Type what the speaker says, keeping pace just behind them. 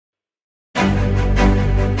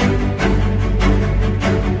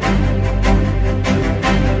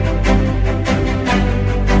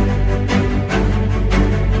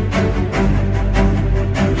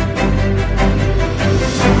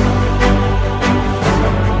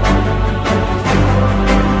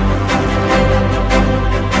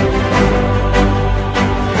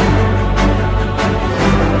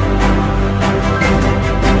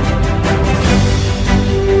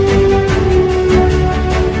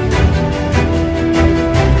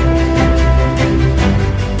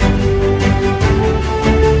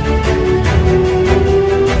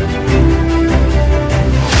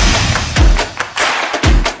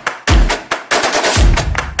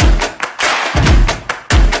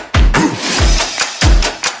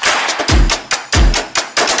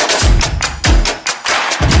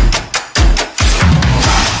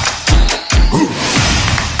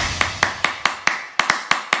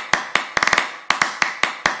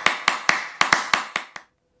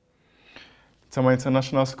Tema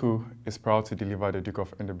International School is proud to deliver the Duke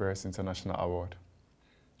of Edinburgh's International Award,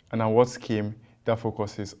 an award scheme that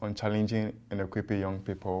focuses on challenging and equipping young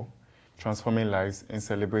people, transforming lives, and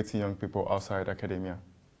celebrating young people outside academia.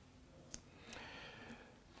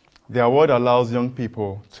 The award allows young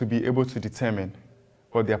people to be able to determine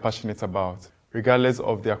what they are passionate about, regardless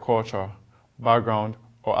of their culture, background,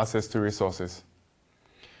 or access to resources.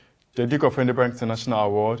 The Duke of Edinburgh International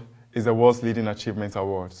Award is the world's leading achievement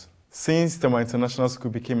awards. Since Tema International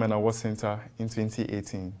School became an award center in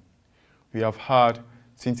 2018, we have had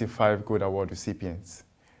 25 gold award recipients.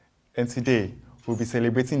 And today, we'll be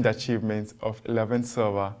celebrating the achievement of 11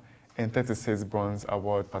 silver and 36 bronze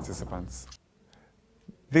award participants.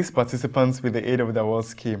 These participants, with the aid of the award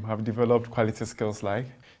scheme, have developed quality skills like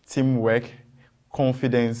teamwork,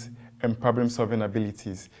 confidence, and problem-solving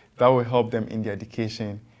abilities that will help them in their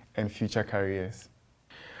education and future careers.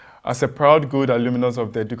 As a proud gold alumnus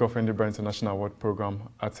of the Duke of Edinburgh International Award Program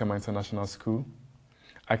at Tema International School,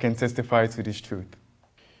 I can testify to this truth.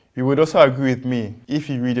 You would also agree with me if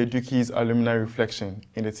you read the Duke's alumni reflection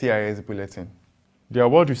in the TIS bulletin. The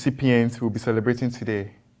award recipients we'll be celebrating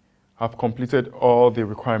today have completed all the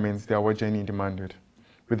requirements the award journey demanded,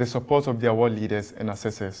 with the support of the award leaders and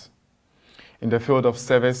assessors in the field of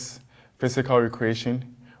service, physical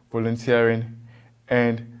recreation, volunteering,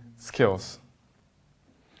 and skills.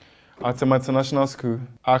 At Tema International School,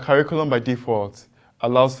 our curriculum by default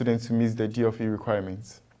allows students to meet the DofE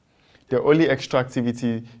requirements. The only extra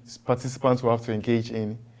activity participants will have to engage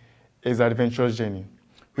in is Adventurous Journey,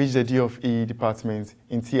 which the DofE department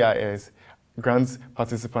in TIS grants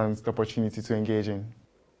participants the opportunity to engage in.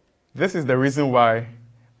 This is the reason why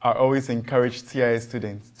I always encourage TIS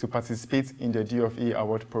students to participate in the DofE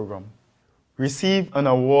award program. Receive an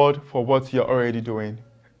award for what you're already doing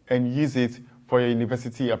and use it for your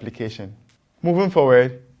university application. Moving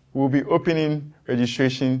forward, we'll be opening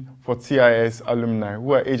registration for TIS alumni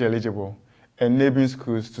who are age eligible and neighboring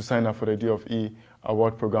schools to sign up for the DofE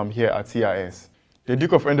award program here at TIS. The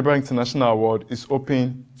Duke of Edinburgh International Award is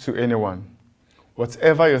open to anyone.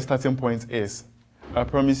 Whatever your starting point is, I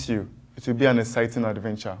promise you, it will be an exciting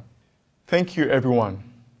adventure. Thank you everyone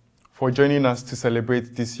for joining us to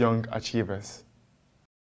celebrate these young achievers.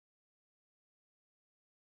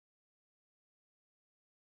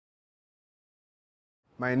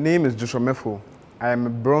 My name is Joshua Mefo. I am a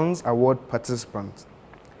Bronze Award participant.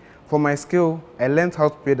 For my skill, I learned how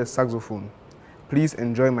to play the saxophone. Please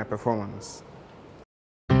enjoy my performance.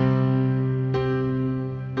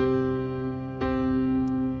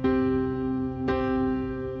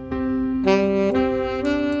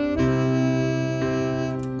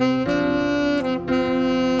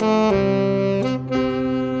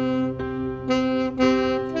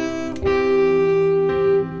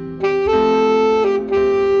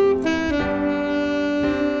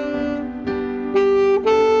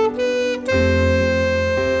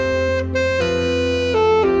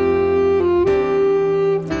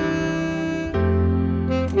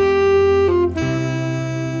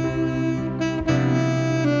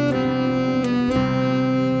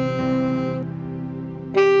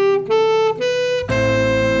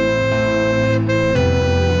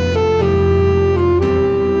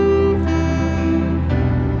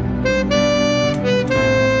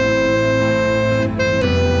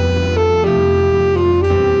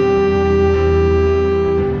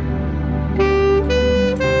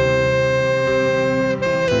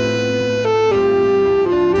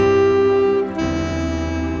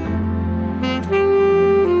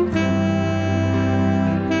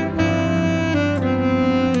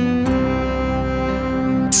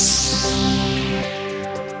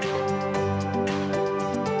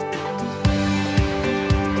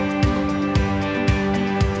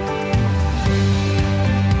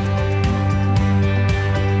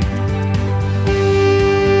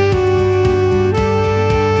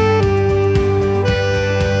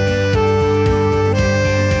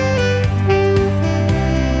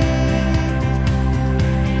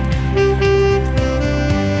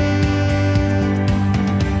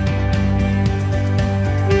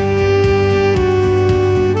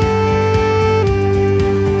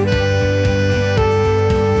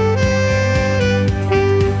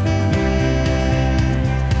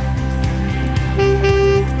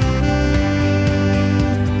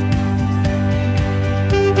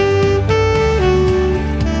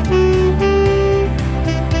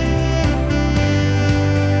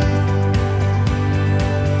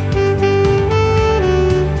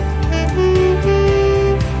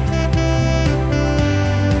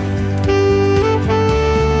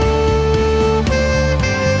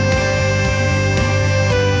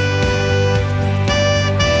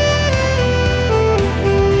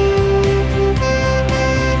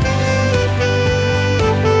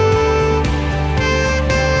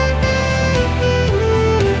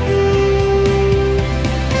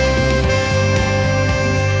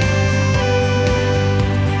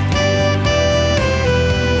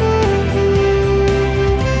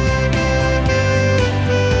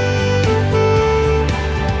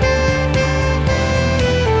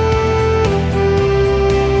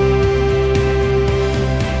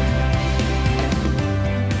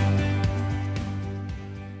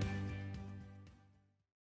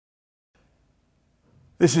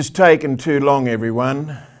 This has taken too long,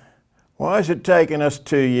 everyone. Why has it taken us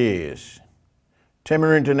 2 years?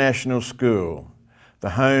 Tema International School,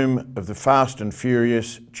 the home of the fast and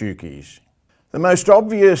furious Dukies. The most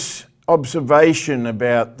obvious observation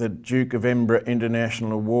about the Duke of Edinburgh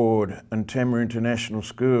International Award and Tema International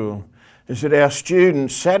School is that our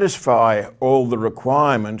students satisfy all the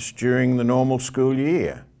requirements during the normal school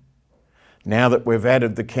year. Now that we've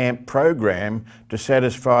added the camp program to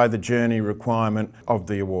satisfy the journey requirement of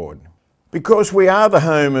the award. Because we are the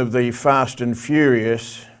home of the fast and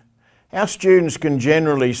furious, our students can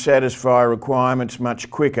generally satisfy requirements much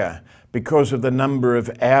quicker because of the number of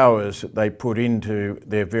hours that they put into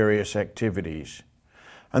their various activities.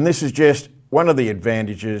 And this is just one of the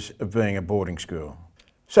advantages of being a boarding school.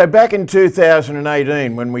 So back in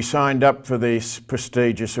 2018, when we signed up for this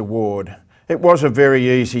prestigious award, it was a very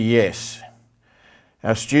easy yes.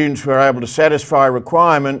 Our students were able to satisfy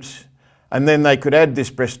requirements, and then they could add this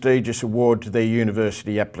prestigious award to their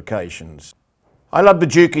university applications. I love the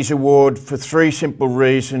Dukies Award for 3 simple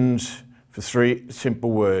reasons, for 3 simple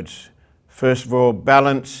words. First of all,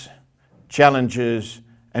 balance, challenges,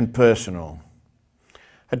 and personal.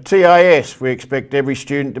 At TIS, we expect every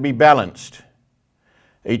student to be balanced.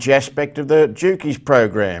 Each aspect of the Dukies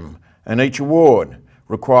program and each award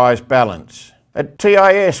requires balance. At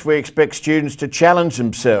TIS, we expect students to challenge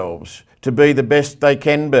themselves to be the best they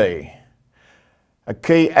can be. A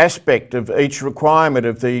key aspect of each requirement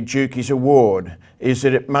of the Dukies Award is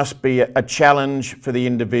that it must be a challenge for the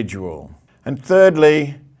individual. And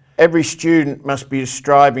thirdly, every student must be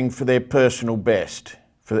striving for their personal best.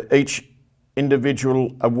 For each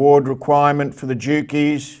individual award requirement for the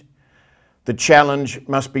Dukies, the challenge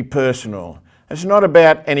must be personal. It's not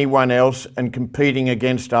about anyone else and competing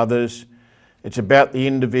against others. It's about the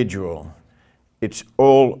individual. It's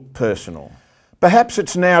all personal. Perhaps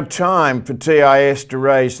it's now time for TIS to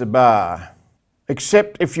raise the bar.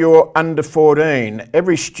 Except if you're under 14,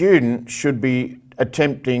 every student should be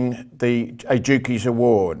attempting a Dukies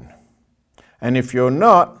Award. And if you're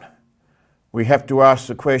not, we have to ask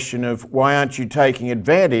the question of why aren't you taking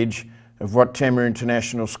advantage of what Tema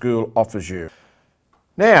International School offers you?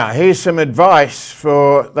 Now, here's some advice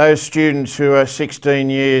for those students who are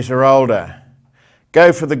 16 years or older.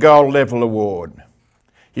 Go for the Gold Level Award.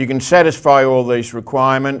 You can satisfy all these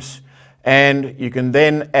requirements and you can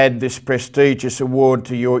then add this prestigious award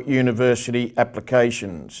to your university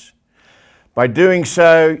applications. By doing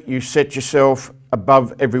so, you set yourself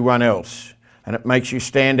above everyone else and it makes you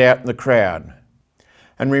stand out in the crowd.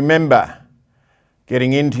 And remember,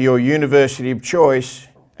 getting into your university of choice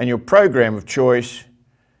and your program of choice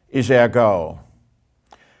is our goal.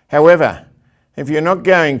 However, if you're not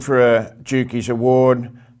going for a Dukies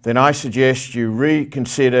Award, then I suggest you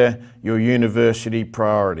reconsider your university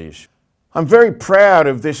priorities. I'm very proud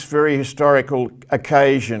of this very historical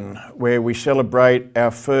occasion where we celebrate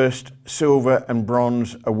our first silver and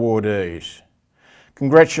bronze awardees.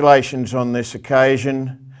 Congratulations on this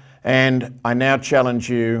occasion, and I now challenge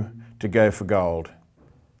you to go for gold.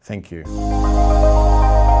 Thank you.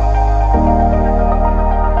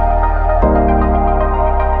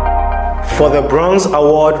 For the Bronze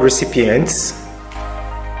Award recipients,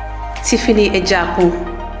 Tiffany Ejapu,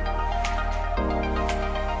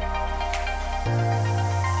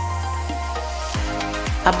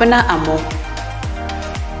 Abana Amo,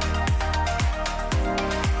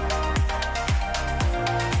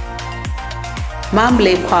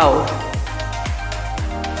 Mamble Kwao,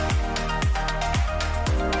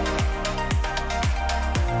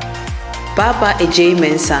 Baba Ejay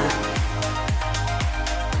Mensah,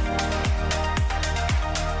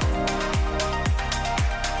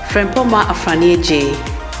 Frempoma Afranie J,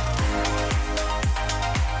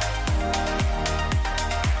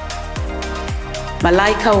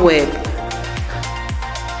 Malaika Webb,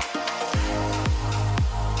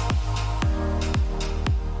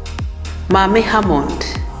 Mame Hammond,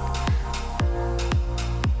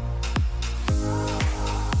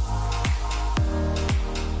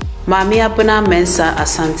 Mame Abuna Mensah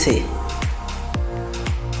Asante,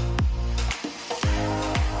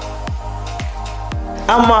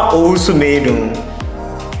 Ama Owusu Maiden,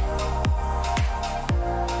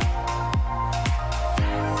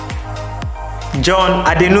 John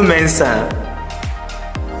Adenu Mensah,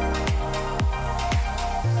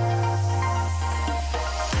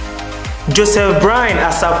 Joseph Brian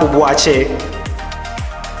Asafu Boache,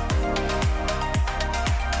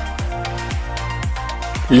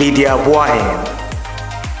 Lydia Boahen,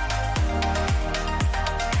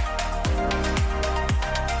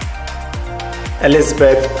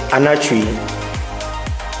 Elizabeth Anatri,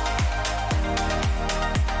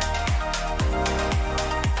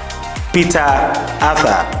 Peter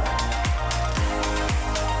Arthur.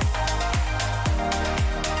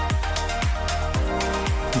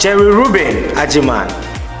 Jerry Ruben Ajiman.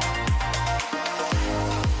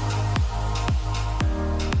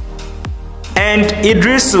 And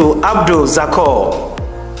Idrisu Abdul Zakor.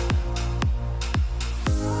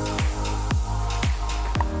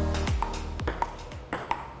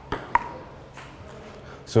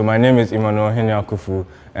 So my name is Emmanuel Heniakufu,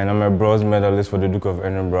 and I'm a bronze medalist for the Duke of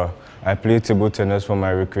Edinburgh. I play table tennis for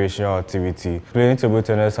my recreational activity. Playing table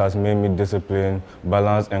tennis has made me disciplined,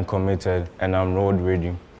 balanced, and committed, and I'm road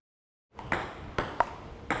ready.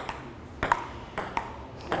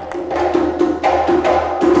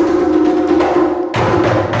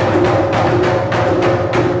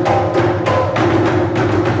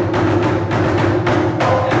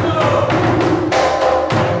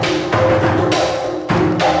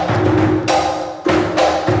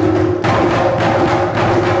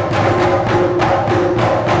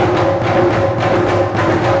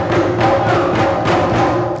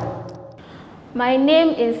 My name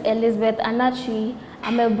is Elizabeth Anatri.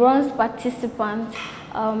 I'm a bronze participant.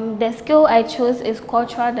 The skill I chose is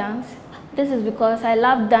cultural dance. This is because I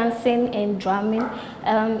love dancing and drumming.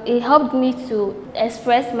 It helped me to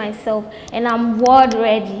express myself, and I'm world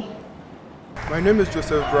ready. My name is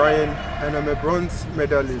Joseph Brian, and I'm a bronze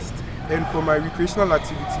medalist. And for my recreational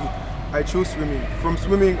activity, I chose swimming. From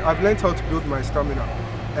swimming, I've learned how to build my stamina,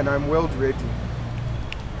 and I'm world ready.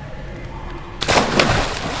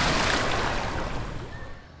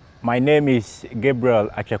 My name is Gabriel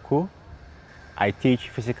Achaku. I teach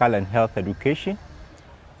physical and health education.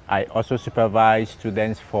 I also supervise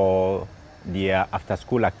students for their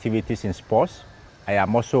after-school activities in sports. I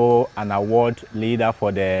am also an award leader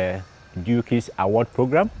for the Duke's Award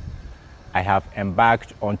Program. I have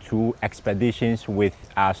embarked on 2 expeditions with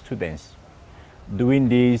our students. Doing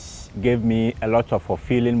this gave me a lot of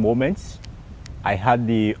fulfilling moments. I had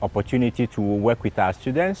the opportunity to work with our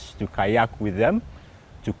students, to kayak with them,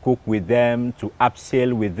 to cook with them, to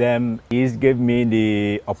upsail with them. This gave me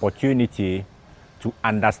the opportunity to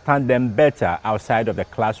understand them better outside of the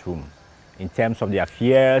classroom in terms of their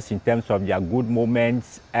fears, in terms of their good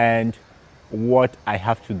moments, and what I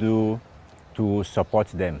have to do to support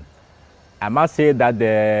them. I must say that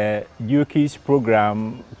the Duke's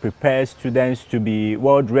program prepares students to be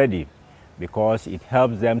world ready because it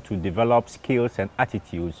helps them to develop skills and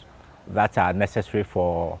attitudes that are necessary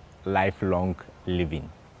for lifelong living.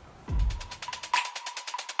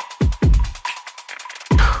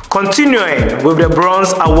 Continuing with the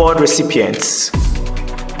Bronze Award recipients.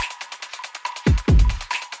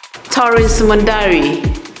 Torrance Mondari.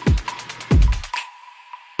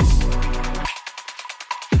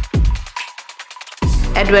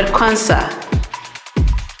 Edward Kwanzaa.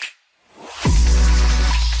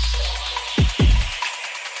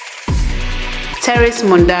 Terrace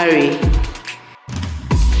Mondari.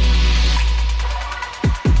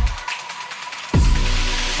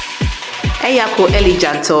 Eyako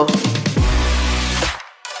Elijanto.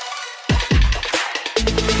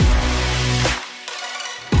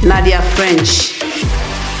 Nadia French.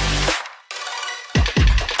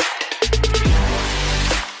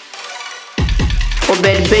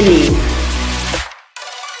 Obed Benny.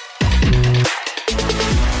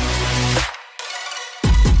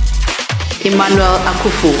 Emmanuel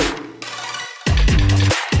Akufu.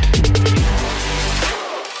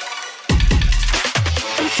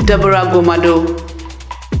 Deborah Gomado.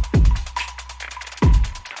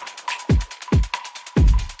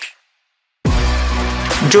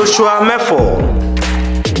 Joshua Mefo.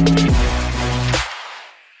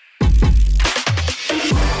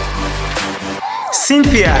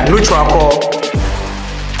 Cynthia Nuchwako.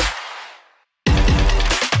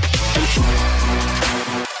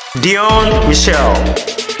 Dion Michelle.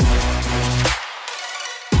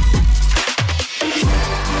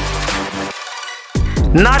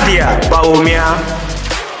 Nadia Baumia.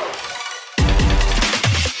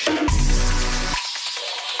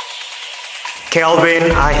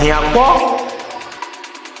 Kelvin Ahiapo.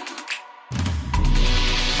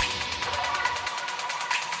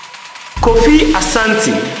 Kofi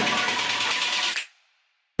Asante.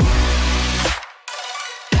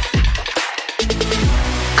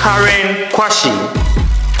 Karen Kwashi.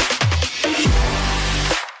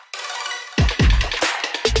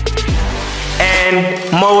 And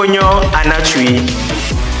Mawonyo Anatwi.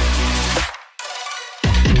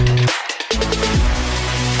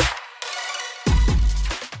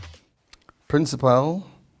 Principal,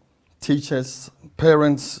 teachers,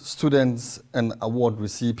 parents, students, and award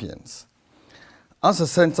recipients. As a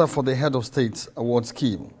Center for the Head of State Award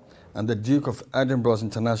Scheme, and the Duke of Edinburgh's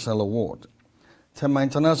International Award. Tema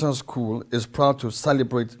International School is proud to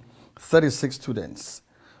celebrate 36 students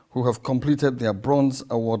who have completed their Bronze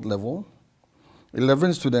Award level,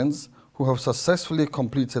 11 students who have successfully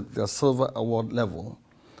completed their Silver Award level,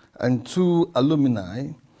 and 2 alumni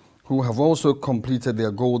who have also completed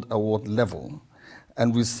their Gold Award level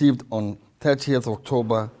and received on 30th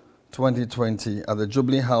October 2020 at the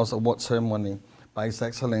Jubilee House Award Ceremony by His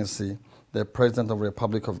Excellency, the President of the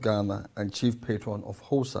Republic of Ghana and Chief Patron of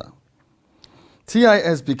HOSA.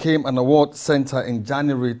 TIS became an award center in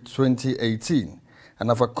January 2018 and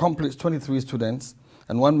have accomplished 23 students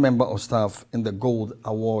and 1 member of staff in the Gold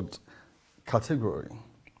Award category.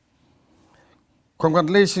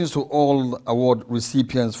 Congratulations to all award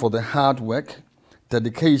recipients for the hard work,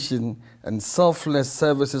 dedication, and selfless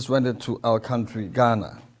services rendered to our country,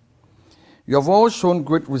 Ghana. You have all shown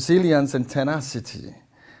great resilience and tenacity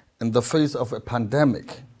in the face of a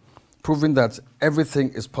pandemic, proving that everything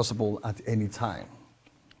is possible at any time.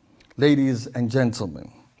 Ladies and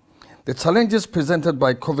gentlemen, the challenges presented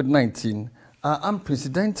by COVID-19 are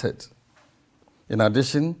unprecedented. In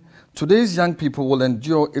addition, today's young people will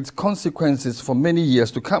endure its consequences for many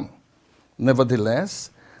years to come.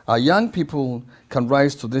 Nevertheless, our young people can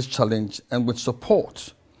rise to this challenge, and with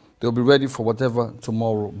support, they'll be ready for whatever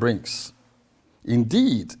tomorrow brings.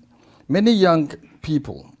 Indeed, many young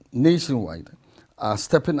people nationwide are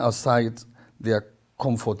stepping outside their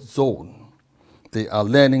comfort zone. They are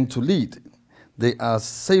learning to lead. They are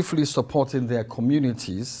safely supporting their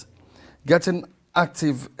communities, getting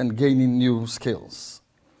active and gaining new skills.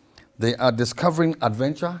 They are discovering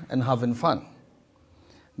adventure and having fun.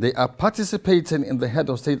 They are participating in the Head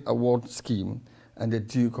of State Award scheme and the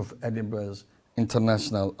Duke of Edinburgh's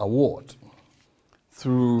International Award.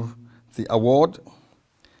 Through the award,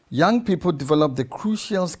 young people develop the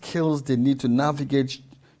crucial skills they need to navigate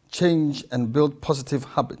change and build positive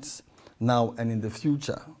habits now and in the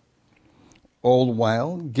future, all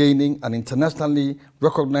while gaining an internationally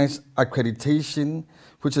recognized accreditation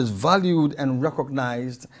which is valued and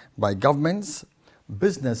recognized by governments,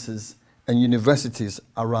 businesses, and universities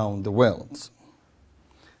around the world.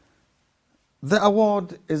 The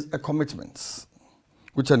award is a commitment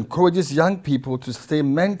which encourages young people to stay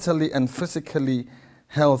mentally and physically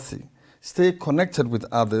healthy, stay connected with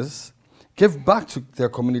others, give back to their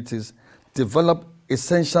communities, develop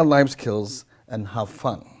essential life skills, and have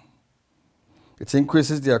fun. It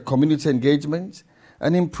increases their community engagement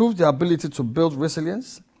and improves their ability to build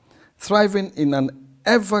resilience, thriving in an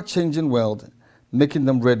ever-changing world, making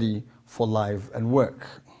them ready for life and work.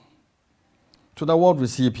 To the award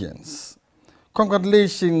recipients,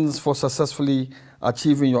 congratulations for successfully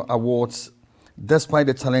achieving your awards despite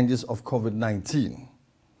the challenges of COVID-19.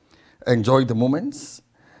 Enjoy the moments.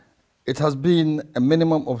 It has been a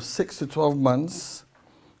minimum of 6 to 12 months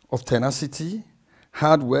of tenacity,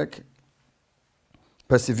 hard work,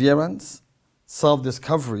 perseverance,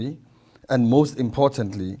 self-discovery, and most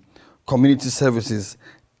importantly, community services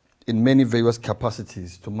in many various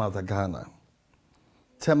capacities to Mother Ghana.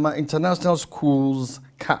 Tema International School's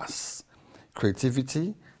CAS,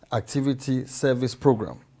 Creativity, Activity, Service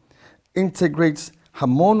Program, integrates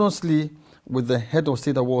harmoniously with the Head of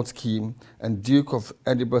State Award scheme and Duke of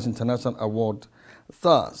Edinburgh's International Award,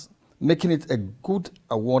 thus making it a good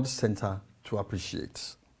award center to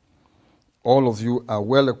appreciate. All of you are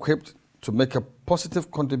well equipped to make a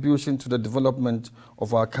positive contribution to the development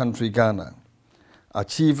of our country, Ghana.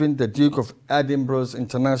 Achieving the Duke of Edinburgh's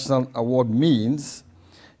International Award means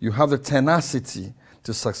you have the tenacity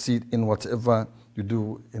to succeed in whatever you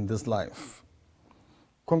do in this life.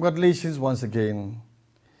 Congratulations once again.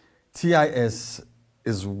 TIS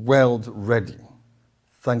is world ready.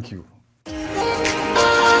 Thank you.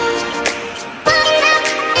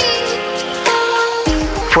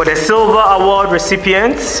 For the Silver Award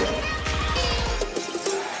recipients,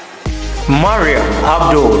 Mariam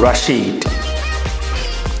Abdul Rashid,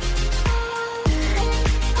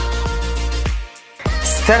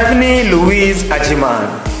 Stephanie Louise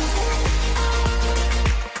Ajiman,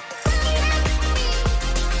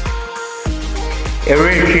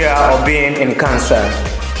 Erikia Obin in Cancer,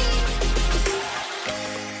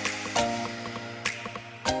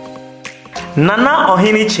 Nana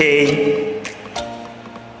Ohiniche,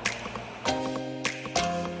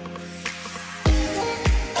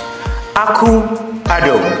 Aku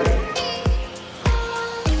Ado,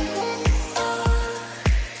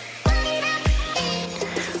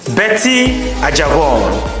 Betty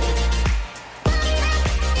Ajavon,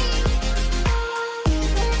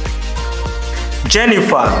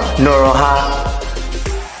 Jennifer Noroha,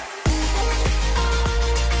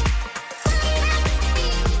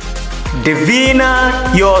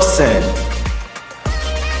 Davina Yawson,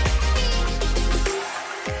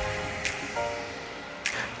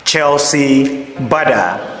 Chelsea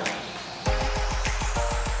Bada,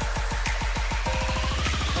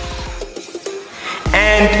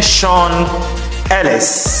 and Sean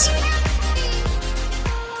Ellis.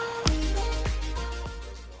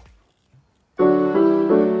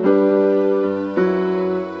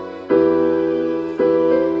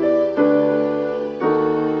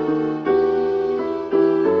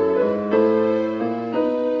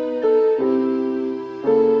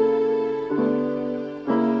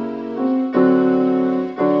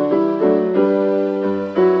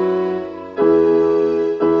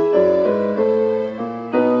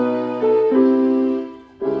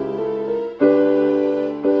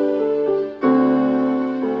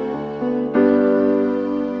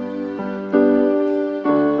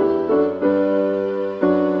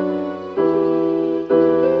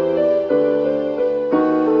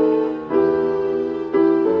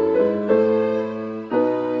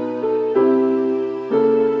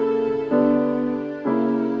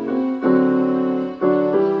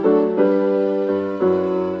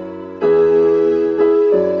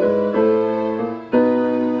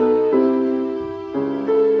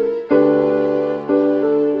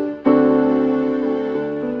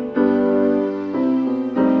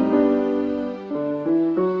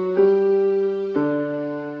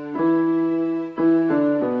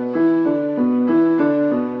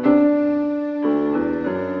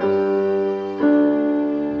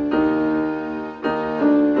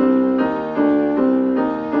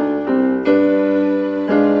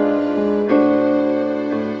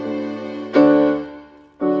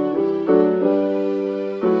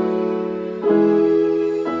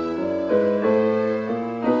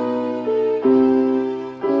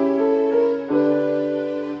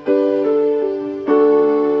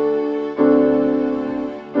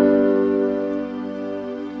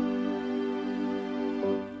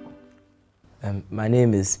 My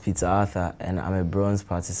name is Peter Arthur and I'm a bronze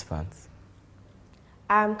participant.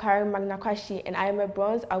 I'm Karen Magnakwashi and I am a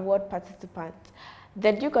bronze award participant.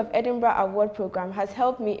 The Duke of Edinburgh Award Program has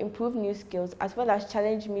helped me improve new skills as well as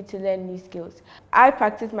challenge me to learn new skills. I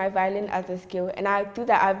practice my violin as a skill, and through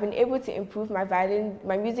that I've been able to improve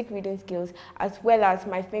my music reading skills as well as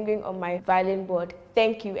my fingering on my violin board.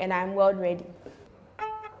 Thank you, and I'm well ready.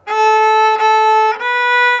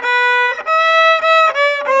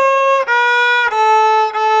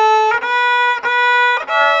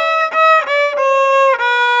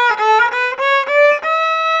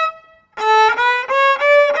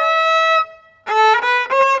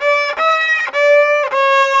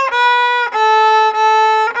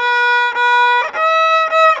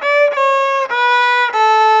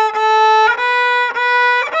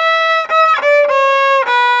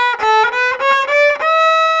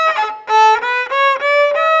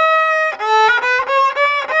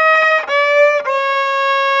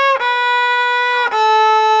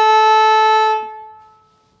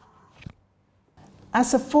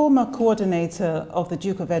 As a former coordinator of the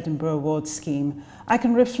Duke of Edinburgh Award Scheme, I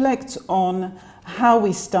can reflect on how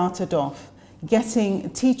we started off, getting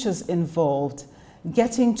teachers involved,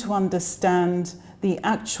 getting to understand the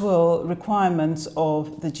actual requirements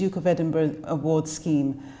of the Duke of Edinburgh Award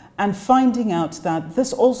Scheme, and finding out that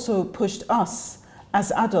this also pushed us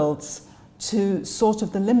as adults to sort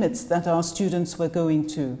of the limits that our students were going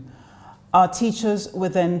to. Our teachers were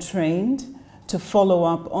then trained to follow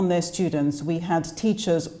up on their students. We had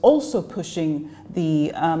teachers also pushing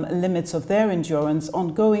the limits of their endurance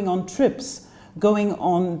on going on trips, going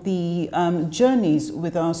on the journeys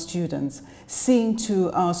with our students, seeing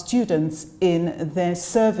to our students in their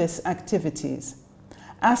service activities.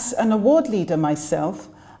 As an award leader myself,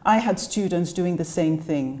 I had students doing the same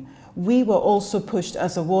thing. We were also pushed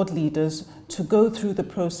as award leaders to go through the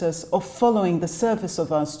process of following the service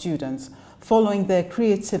of our students, following their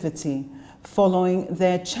creativity, following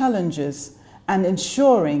their challenges, and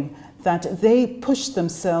ensuring that they pushed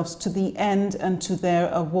themselves to the end and to their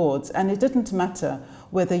awards. And it didn't matter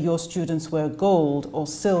whether your students were gold or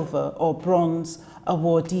silver or bronze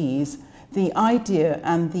awardees. The idea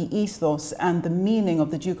and the ethos and the meaning of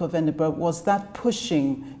the Duke of Edinburgh was that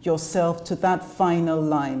pushing yourself to that final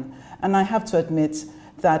line. And I have to admit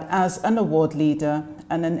that as an award leader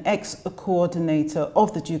and an ex-coordinator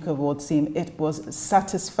of the Duke Award Scheme, it was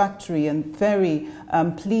satisfactory and very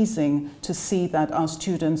pleasing to see that our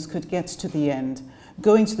students could get to the end.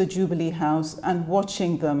 Going to the Jubilee House and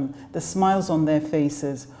watching them, the smiles on their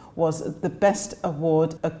faces, was the best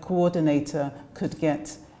award a coordinator could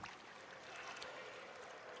get.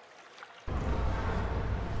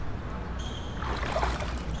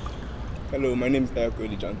 Hello, my name is Ayako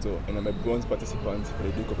Elijanto and I'm a bronze participant for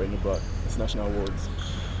the Duke of Edinburgh International Awards.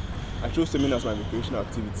 I chose swimming as my recreational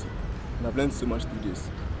activity and I've learned so much through this.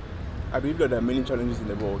 I believe that there are many challenges in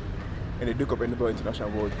the world and the Duke of Edinburgh International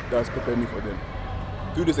Award that has prepared me for them.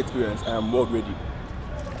 Through this experience, I am world ready.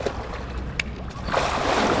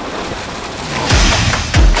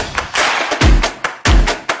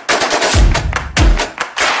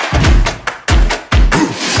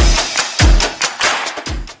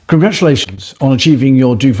 Congratulations on achieving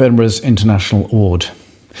your Duke of Edinburgh's International Award.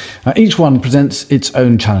 Each one presents its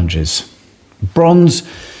own challenges. Bronze,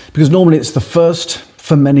 because normally it's the first,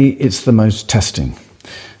 for many it's the most testing.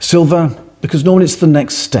 Silver, because normally it's the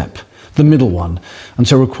next step, the middle one, and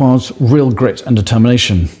so requires real grit and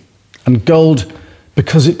determination. And gold,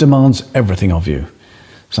 because it demands everything of you.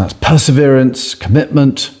 So that's perseverance,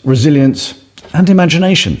 commitment, resilience, and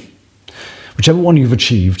imagination. Whichever one you've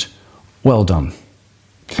achieved, well done.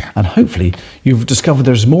 And hopefully you've discovered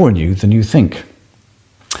there's more in you than you think.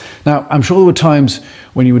 Now, I'm sure there were times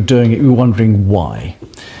when you were doing it, you were wondering why.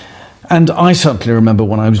 And I certainly remember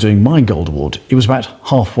when I was doing my Gold Award, it was about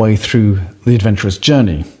halfway through the adventurous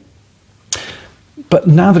journey. But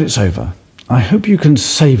now that it's over, I hope you can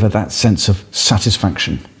savour that sense of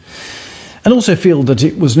satisfaction and also feel that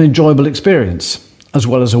it was an enjoyable experience as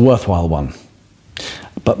well as a worthwhile one.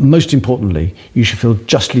 But most importantly, you should feel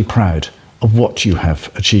justly proud of what you have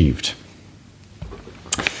achieved.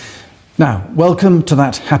 Now, welcome to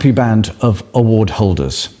that happy band of award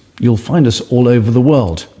holders. You'll find us all over the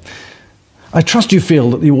world. I trust you feel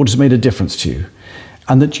that the award has made a difference to you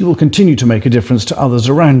and that you will continue to make a difference to others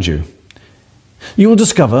around you. You will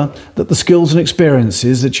discover that the skills and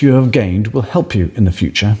experiences that you have gained will help you in the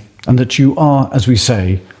future and that you are, as we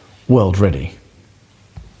say, world ready.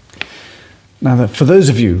 Now, for those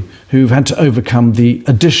of you who've had to overcome the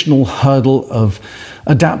additional hurdle of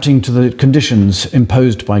adapting to the conditions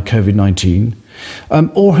imposed by COVID-19,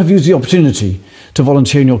 or have used the opportunity to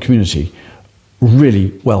volunteer in your community,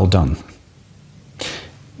 really well done.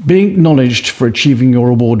 Being acknowledged for achieving your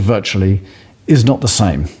award virtually is not the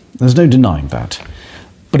same. There's no denying that.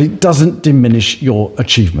 But it doesn't diminish your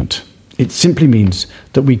achievement. It simply means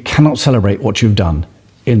that we cannot celebrate what you've done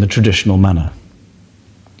in the traditional manner.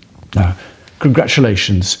 Now,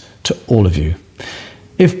 congratulations to all of you.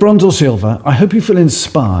 If bronze or silver, I hope you feel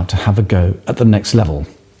inspired to have a go at the next level.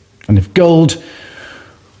 And if gold,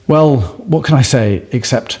 well, what can I say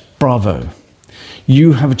except bravo.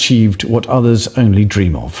 You have achieved what others only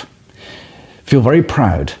dream of. Feel very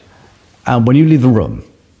proud, and when you leave the room,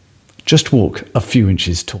 just walk a few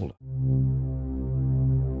inches taller.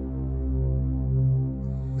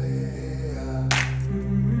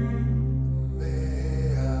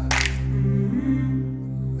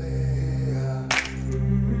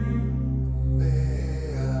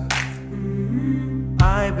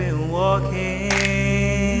 I've been walking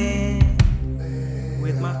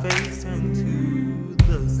with my face turned to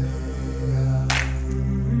the sun.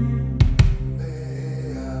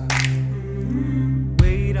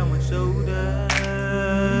 Weight on my shoulder,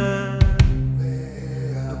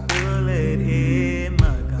 a bullet in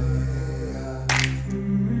my gun.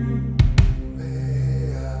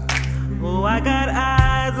 Oh, I got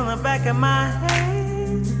eyes on the back of my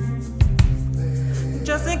head,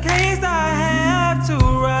 just in case I have to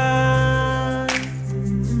run.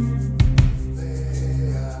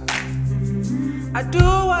 I do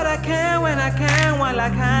what I can when I can, while I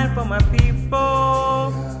can for my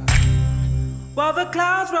people. While the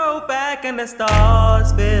clouds roll back and the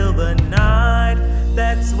stars fill the night,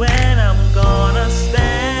 that's when I'm gonna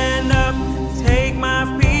stand up, take my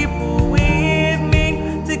people with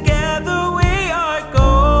me. Together we are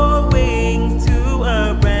going to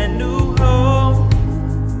a brand new home.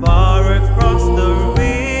 Far across the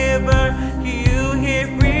river, you hear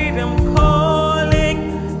freedom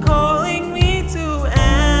calling, calling me to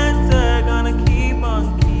answer. Gonna keep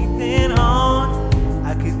on keeping on.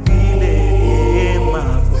 I could feel it in my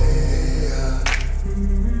bones.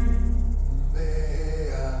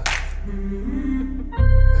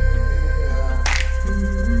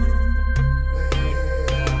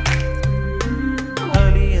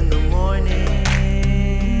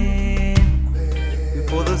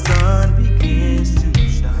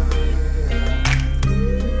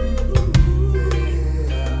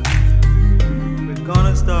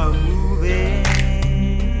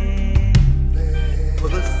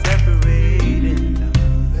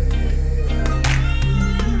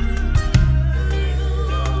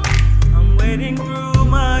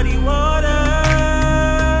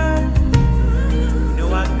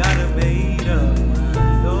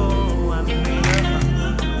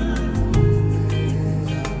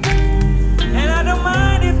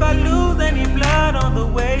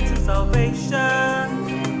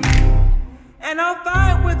 and I'll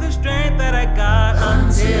fight with the strength that I got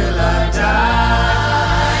until I